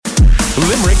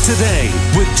Limerick Today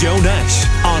with Joe Nash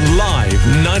on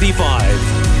Live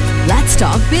 95. Let's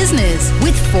talk business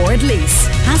with Ford Lease.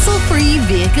 Hassle-free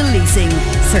vehicle leasing.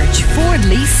 Search Ford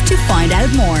Lease to find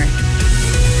out more.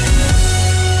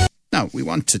 Now, we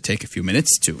want to take a few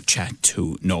minutes to chat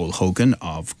to Noel Hogan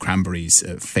of Cranberries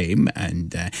fame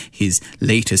and his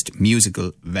latest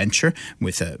musical venture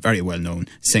with a very well-known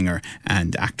singer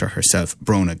and actor herself,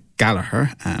 Bronagh Gallagher.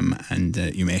 And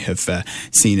you may have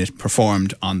seen it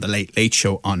performed on The Late Late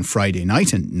Show on Friday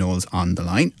night, and Noel's on the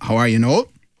line. How are you, Noel?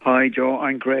 Hi, Joe.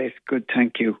 I'm great. Good,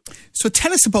 thank you. So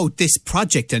tell us about this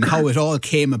project and how it all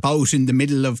came about in the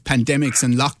middle of pandemics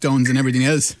and lockdowns and everything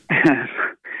else.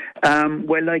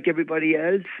 Well, like everybody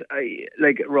else,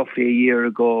 roughly a year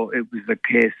ago, it was a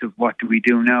case of what do we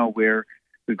do now, where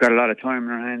we've got a lot of time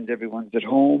on our hands, everyone's at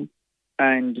home.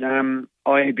 And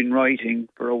I had been writing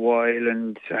for a while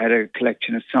and I had a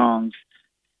collection of songs.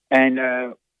 And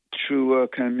through a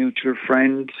kind of mutual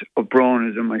friend of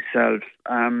Bronagh's and myself,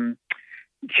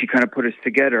 she kind of put us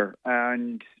together.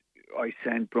 And I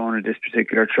sent Bronagh this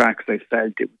particular track because I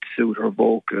felt it would suit her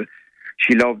vocal.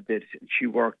 She loved it. She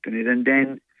worked on it. And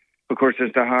then, of course,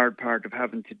 there's the hard part of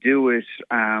having to do it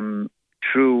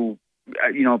through,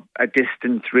 a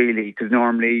distance, really, because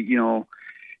normally,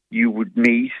 you would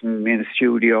meet in a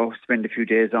studio, spend a few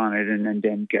days on it, and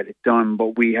then get it done.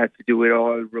 But we had to do it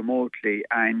all remotely.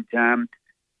 And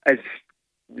as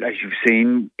you've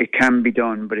seen, it can be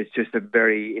done, but it's just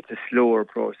it's a slower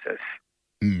process.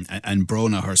 And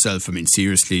Bronagh herself,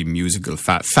 seriously musical,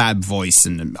 fab voice,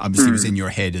 and obviously was in your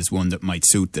head as one that might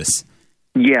suit this.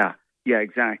 Yeah,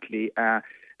 exactly. As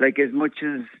much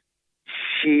as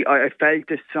I felt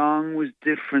the song was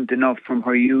different enough from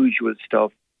her usual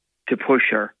stuff to push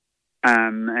her.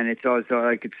 And it's also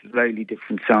it's a slightly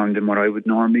different sound than what I would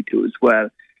normally do as well.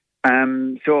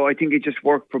 So I think it just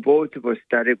worked for both of us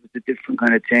that it was a different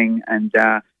kind of thing. And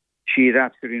she had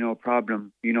absolutely no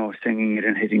problem, singing it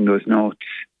and hitting those notes.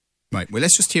 Right. Well,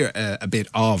 let's just hear a bit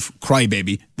of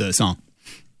Crybaby, the song.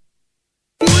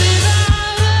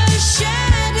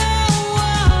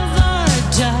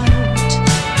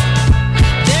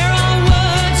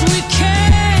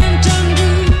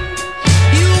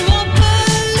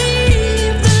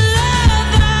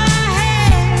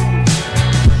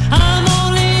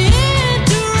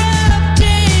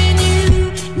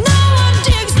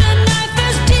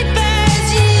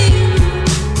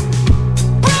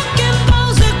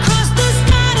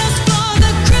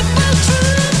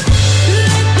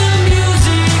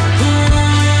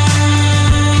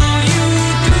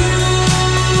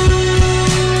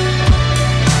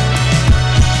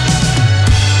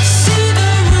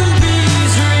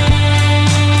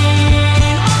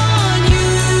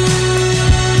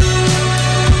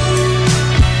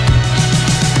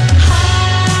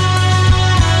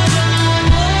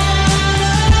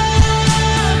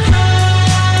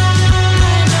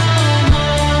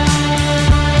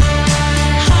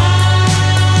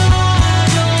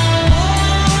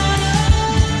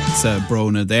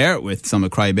 Bronagh there with some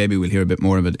of Crybaby. We'll hear a bit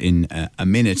more of it in a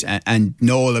minute. And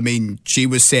Noel, she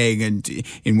was saying, and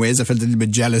in ways I felt a little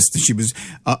bit jealous that she was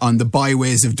on the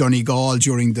byways of Donegal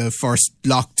during the first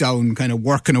lockdown, kind of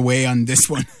working away on this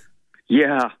one.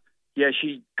 Yeah,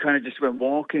 she kind of just went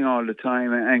walking all the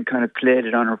time and kind of played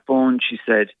it on her phone, she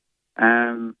said.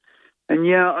 And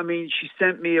she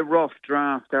sent me a rough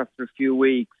draft after a few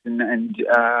weeks and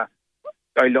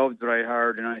I loved what I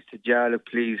heard, and I said, yeah, look,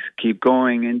 please keep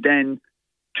going. And then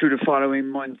through the following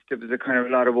months, there was a kind of a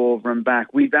lot of over and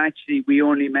back. We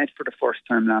only met for the first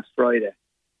time last Friday.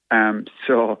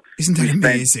 So isn't that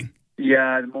amazing?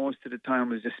 Yeah, most of the time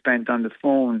was just spent on the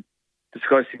phone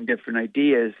discussing different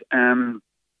ideas.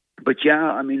 But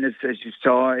yeah, as you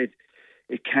saw,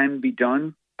 it can be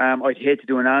done. I'd hate to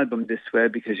do an album this way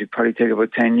because it'd probably take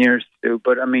about 10 years to do.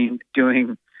 But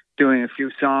doing a few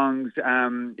songs,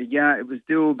 it was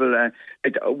doable.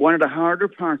 One of the harder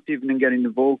parts, even in getting the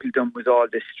vocal done, was all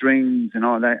the strings and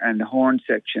all that, and the horn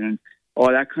section and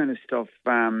all that kind of stuff.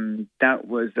 That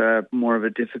was more of a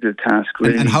difficult task,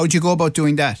 really. And how did you go about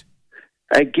doing that?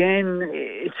 Again,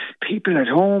 it's people at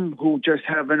home who just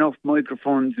have enough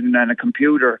microphones and a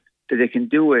computer that they can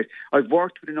do it. I've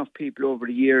worked with enough people over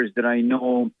the years that I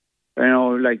know,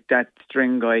 like that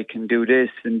string guy can do this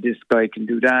and this guy can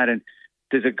do that, and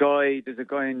There's a guy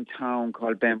in town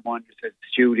called Ben Wonders at the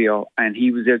studio, and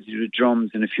he was able to do the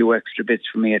drums and a few extra bits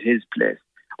for me at his place.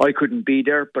 I couldn't be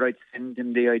there, but I'd send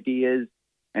him the ideas,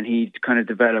 and he'd kind of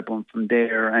develop them from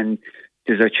there. And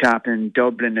there's a chap in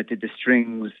Dublin that did the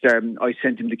strings. I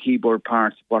sent him the keyboard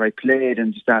parts of what I played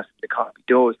and just asked him to copy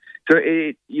those. So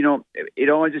it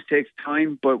all just takes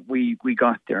time, but we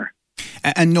got there.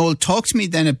 And Noel, talk to me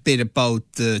then a bit about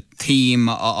the theme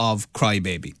of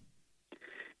Crybaby.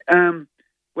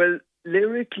 Well,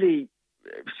 lyrically,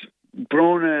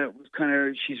 Brona was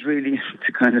she's really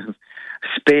into kind of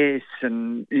space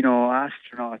and,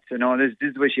 astronauts and all this. This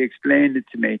is the way she explained it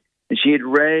to me. And she had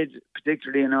read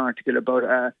particularly an article about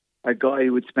a guy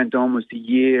who had spent almost a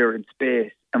year in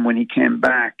space. And when he came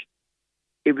back,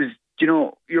 it was,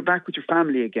 you're back with your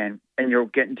family again and you're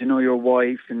getting to know your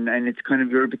wife and it's kind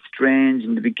of, you're a bit strange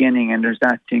in the beginning. And there's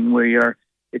that thing where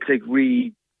it's like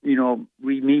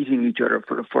re-meeting each other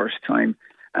for the first time.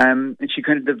 And she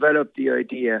kind of developed the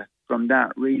idea from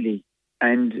that, really.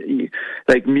 And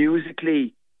like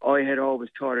musically, I had always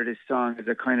thought of this song as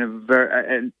a kind of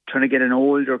trying to get an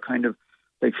older kind of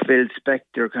like Phil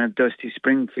Spector, kind of Dusty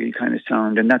Springfield kind of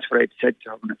sound. And that's what I'd said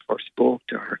to her when I first spoke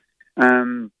to her.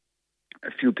 A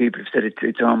few people have said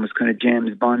it's almost kind of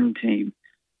James Bond theme,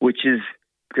 which is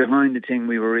behind the thing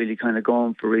we were really kind of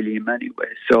going for really in many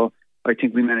ways. So I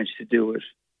think we managed to do it.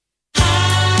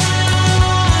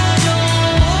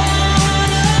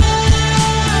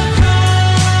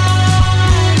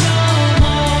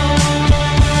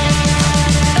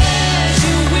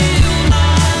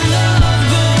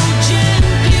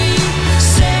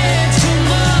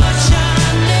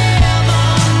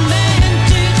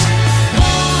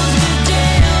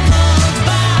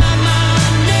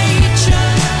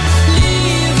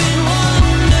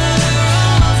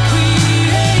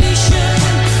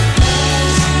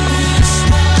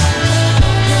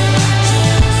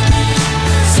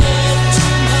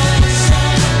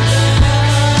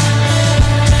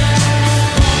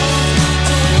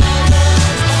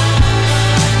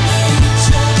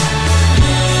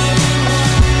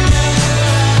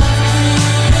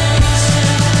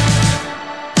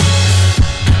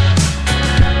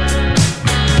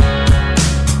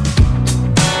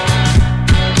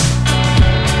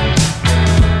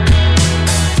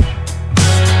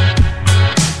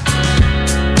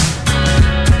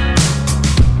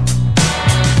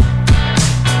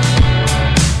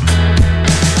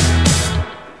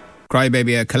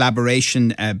 Crybaby, a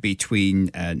collaboration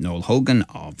between Noel Hogan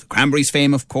of the Cranberries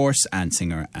fame, of course, and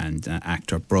singer and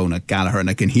actor Brona Gallagher. And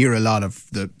I can hear a lot of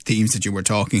the themes that you were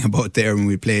talking about there when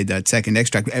we played that second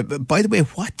extract. By the way,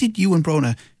 what did you and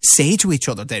Brona say to each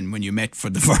other then when you met for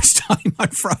the first time on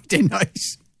Friday night?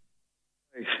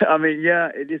 I mean, yeah,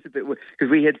 it is a bit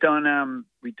because we'd done a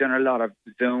lot of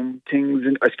Zoom things,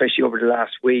 especially over the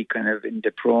last week, kind of in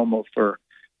the promo for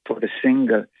the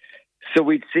single. So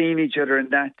we'd seen each other in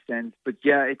that sense, but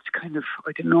yeah, it's kind of,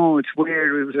 I don't know, it's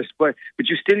weird. It was just, but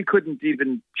you still couldn't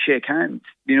even shake hands.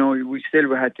 We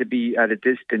still had to be at a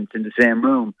distance in the same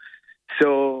room.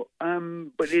 So,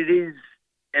 but it is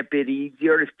a bit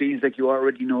easier. It feels like you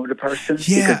already know the person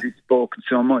because you've spoken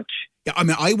so much. Yeah, I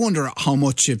mean, I wonder how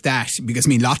much of that, because I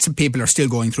mean, lots of people are still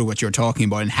going through what you're talking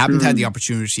about and haven't had the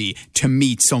opportunity to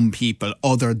meet some people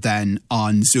other than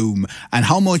on Zoom, and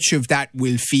how much of that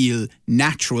will feel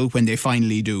natural when they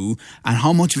finally do, and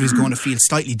how much of it is going to feel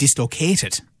slightly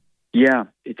dislocated. Yeah,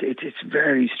 it's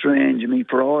very strange. I mean,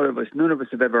 for all of us, none of us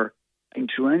have ever been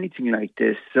through anything like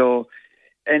this. So,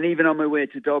 and even on my way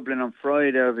to Dublin on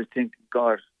Friday, I was thinking,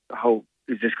 God, how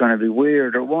is this going to be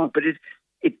weird or what? But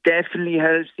it definitely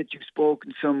helps that you've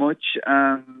spoken so much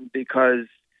because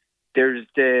there's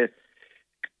the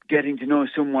getting to know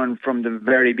someone from the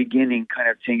very beginning kind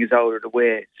of thing is out of the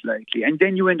way slightly. And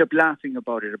then you end up laughing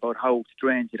about it, about how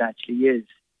strange it actually is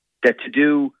that to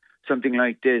do something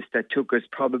like this that took us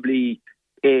probably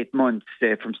 8 months,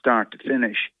 say, from start to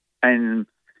finish. And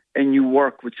you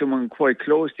work with someone quite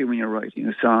closely when you're writing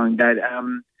a song that,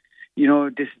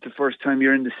 this is the first time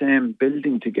you're in the same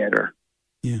building together.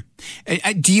 Yeah.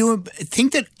 Do you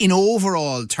think that in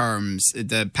overall terms,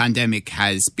 the pandemic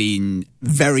has been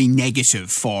very negative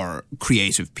for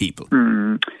creative people?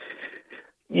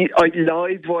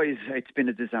 Live-wise, it's been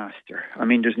a disaster. I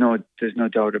mean, there's no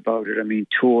doubt about it. I mean,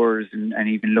 tours and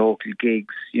even local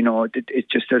gigs, it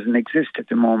just doesn't exist at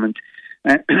the moment.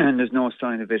 And there's no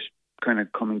sign of it kind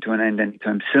of coming to an end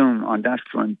anytime soon on that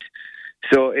front.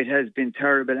 So it has been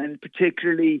terrible. And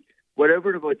particularly,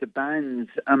 whatever about the bands,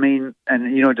 I mean,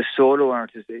 and, the solo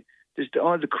artists, there's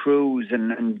all the crews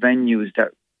and venues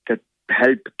that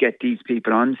help get these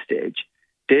people on stage.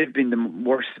 They've been the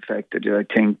worst affected, I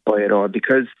think, by it all,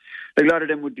 because a lot of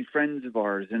them would be friends of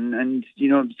ours. And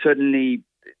suddenly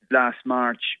last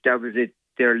March, that was it.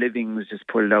 Their living was just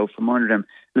pulled out from under them,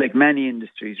 like many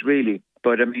industries, really.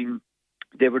 But, I mean,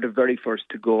 they were the very first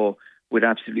to go with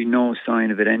absolutely no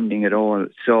sign of it ending at all.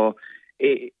 So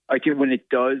I think when it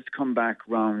does come back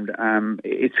round,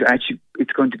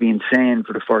 it's going to be insane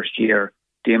for the first year.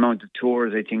 The amount of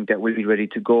tours I think that will be ready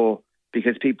to go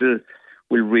because people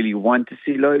will really want to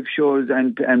see live shows,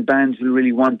 and bands will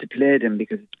really want to play them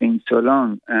because it's been so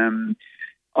long.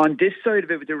 On this side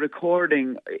of it, with the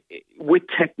recording, with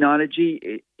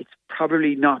technology, it's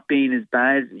probably not been as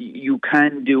bad. You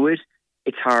can do it.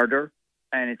 It's harder,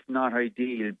 and it's not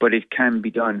ideal, but it can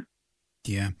be done.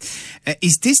 Yeah.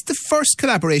 Is this the first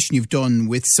collaboration you've done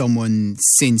with someone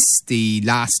since the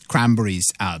last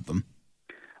Cranberries album?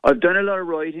 I've done a lot of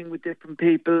writing with different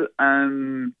people.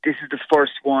 This is the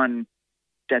first one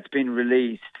that's been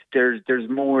released. There's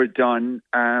more done.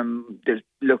 There's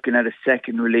looking at a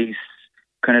second release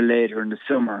kind of later in the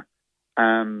summer.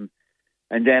 And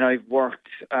then I've worked,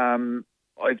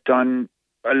 I've done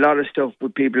a lot of stuff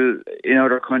with people in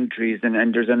other countries,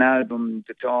 and there's an album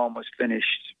that's almost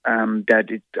finished that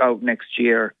it's out next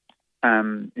year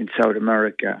in South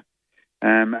America.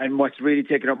 And what's really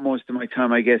taken up most of my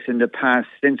time, I guess, in the past,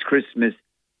 since Christmas,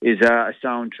 is a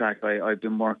soundtrack I've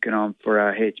been working on for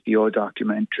a HBO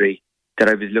documentary that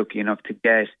I was lucky enough to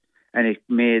get. And it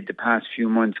made the past few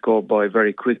months go by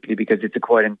very quickly because it's a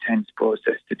quite intense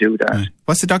process to do that. Right.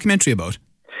 What's the documentary about?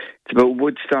 It's about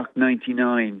Woodstock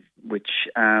 99, which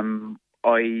it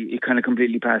kind of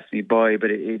completely passed me by,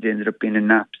 but it ended up being an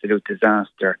absolute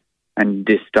disaster. And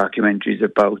this documentary is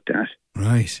about that.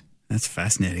 Right. That's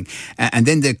fascinating. And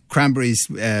then the Cranberries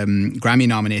Grammy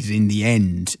nominated in the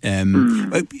end. I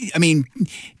mean,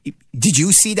 did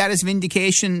you see that as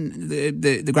vindication,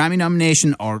 the Grammy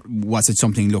nomination, or was it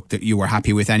something, that you were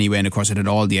happy with anyway? And of course, it had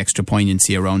all the extra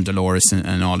poignancy around Dolores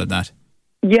and all of that.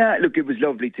 Yeah, look, it was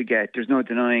lovely to get. There's no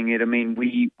denying it. I mean,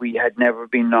 we had never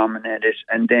been nominated,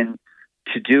 and then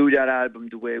to do that album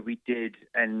the way we did,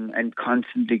 and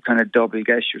constantly kind of double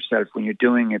guess yourself when you're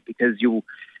doing it, because you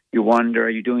wonder, are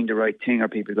you doing the right thing? Are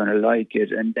people going to like it?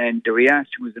 And then the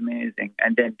reaction was amazing.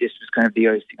 And then this was kind of the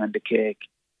icing on the cake.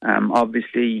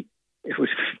 Obviously, it was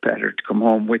better to come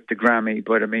home with the Grammy.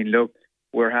 But I mean, look,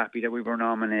 we're happy that we were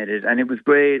nominated. And it was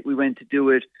great. We went to do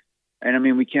it. And I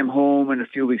mean, we came home, and a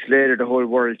few weeks later, the whole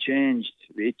world changed.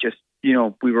 It just,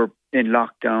 we were in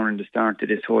lockdown in the start of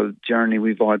this whole journey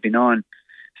we've all been on.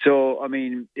 So, I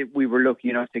mean, we were lucky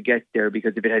enough to get there,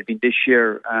 because if it had been this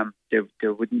year,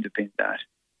 there wouldn't have been that.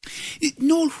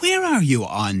 Noel, where are you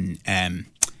on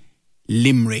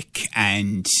Limerick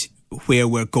and where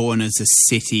we're going as a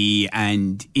city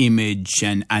and image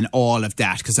and all of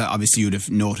that? Because obviously you'd have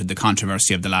noted the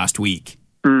controversy of the last week.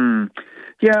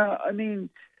 Yeah, I mean,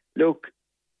 look,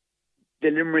 the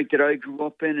Limerick that I grew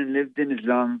up in and lived in is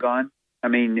long gone. I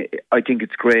mean, I think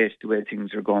it's great the way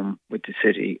things are going with the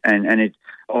city, and it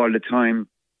all the time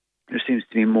there seems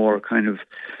to be more kind of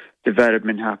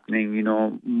development happening,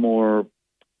 more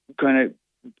kind of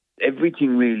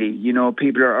everything really.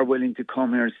 People are willing to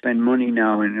come here and spend money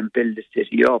now and build the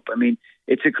city up. I mean,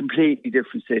 it's a completely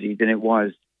different city than it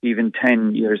was even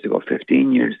 10 years ago,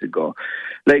 15 years ago.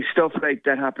 Like stuff like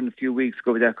that happened a few weeks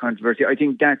ago with that controversy. I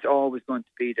think that's always going to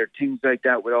be there. Things like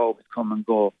that will always come and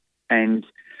go, and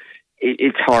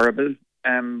it's horrible.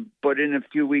 But in a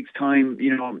few weeks' time,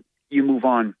 you move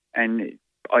on. And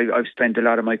I've spent a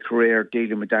lot of my career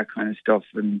dealing with that kind of stuff,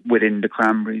 and within the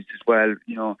Cranberries as well,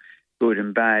 good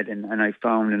and bad. And I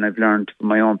found, and I've learned from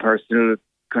my own personal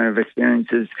kind of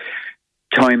experiences,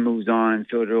 time moves on,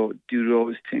 so do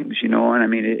those things, and I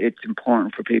mean, it's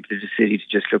important for people in the city to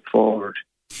just look forward.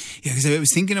 Yeah, because I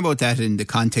was thinking about that in the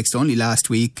context only last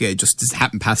week, just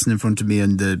happened passing in front of me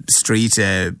on the street,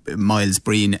 Miles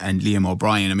Breen and Liam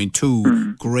O'Brien. I mean,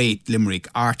 two great Limerick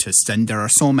artists, and there are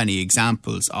so many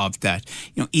examples of that.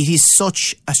 It is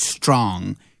such a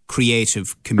strong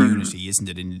creative community, isn't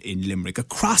it, in Limerick,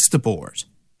 across the board?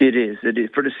 It is.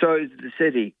 For the size of the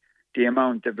city, the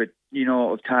amount of it,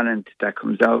 of talent that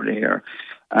comes out of here.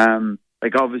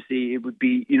 Like, obviously, it would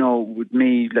be, with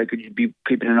me, like, you'd be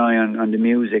keeping an eye on the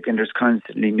music, and there's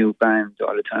constantly new bands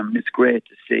all the time, and it's great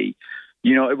to see.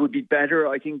 It would be better.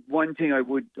 I think one thing I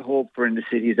would hope for in the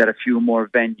city is that a few more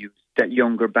venues that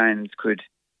younger bands could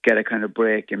get a kind of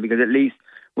break in, because at least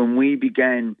when we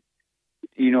began,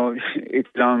 it's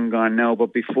long gone now,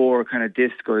 but before kind of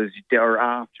discos, or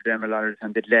after them, a lot of the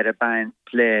time, they'd let a band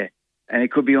play, and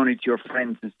it could be only to your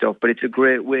friends and stuff, but it's a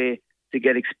great way to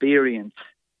get experience.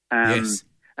 Yes.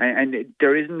 And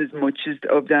there isn't as much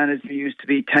of that as there used to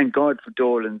be. Thank God for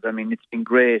Dolan's. I mean, it's been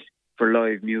great for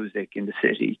live music in the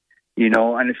city, and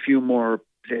a few more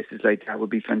places like that would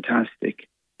be fantastic.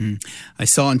 I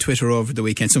saw on Twitter over the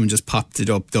weekend, someone just popped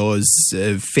it up, those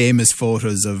famous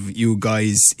photos of you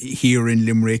guys here in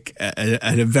Limerick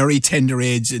at a very tender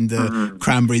age in the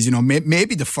Cranberries.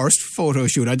 Maybe the first photo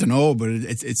shoot, I don't know, but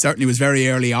it certainly was very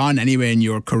early on anyway in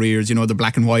your careers, the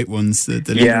black and white ones that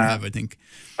you have, I think.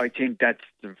 I think that's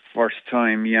the first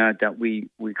time, that we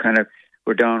kind of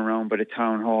were down around by the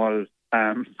town hall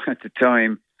at the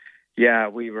time. Yeah,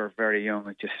 we were very young.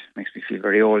 It just makes me feel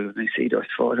very old when I see those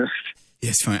photos.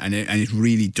 Yes, fine. And it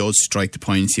really does strike the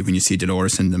poignancy when you see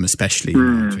Dolores in them, especially.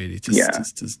 It really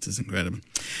just incredible.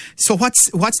 So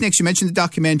what's next? You mentioned the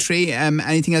documentary.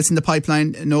 Anything else in the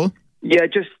pipeline, Noel? Yeah,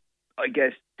 just, I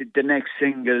guess, the next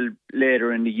single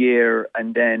later in the year,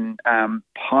 and then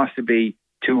possibly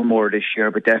 2 more this year,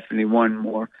 but definitely 1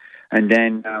 more. And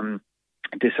then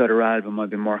this other album I've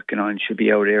been working on should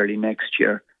be out early next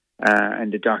year.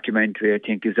 And the documentary, I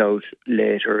think, is out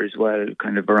later as well,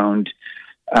 kind of around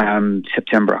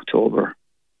September, October.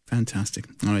 Fantastic.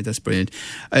 All right, that's brilliant.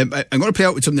 I'm going to play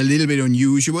out with something a little bit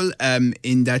unusual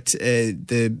in that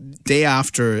the day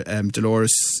after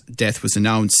Dolores' death was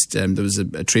announced, there was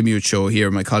a tribute show here.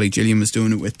 My colleague Gillian was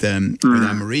doing it with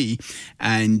Anne-Marie,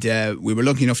 and we were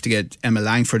lucky enough to get Emma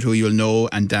Langford, who you'll know,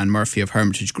 and Dan Murphy of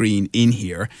Hermitage Green in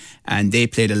here, and they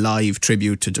played a live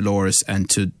tribute to Dolores and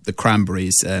to the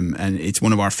Cranberries, and it's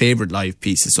one of our favourite live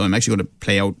pieces, so I'm actually going to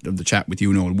play out of the chat with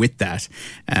you, Noel, with that.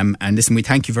 And listen, we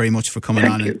thank you very much for coming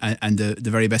on. And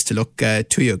the very best to luck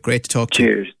to you. Great to talk to you.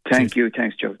 Cheers. Thank you.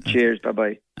 Thanks, Joe. Cheers.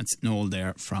 Bye-bye. That's Noel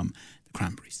there from the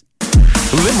Cranberries.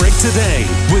 Limerick Today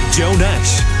with Joe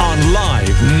Nash on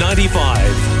Live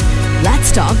 95.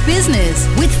 Let's talk business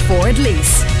with Ford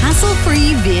Lease.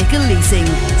 Hassle-free vehicle leasing.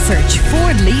 Search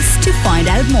Ford Lease to find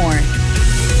out more.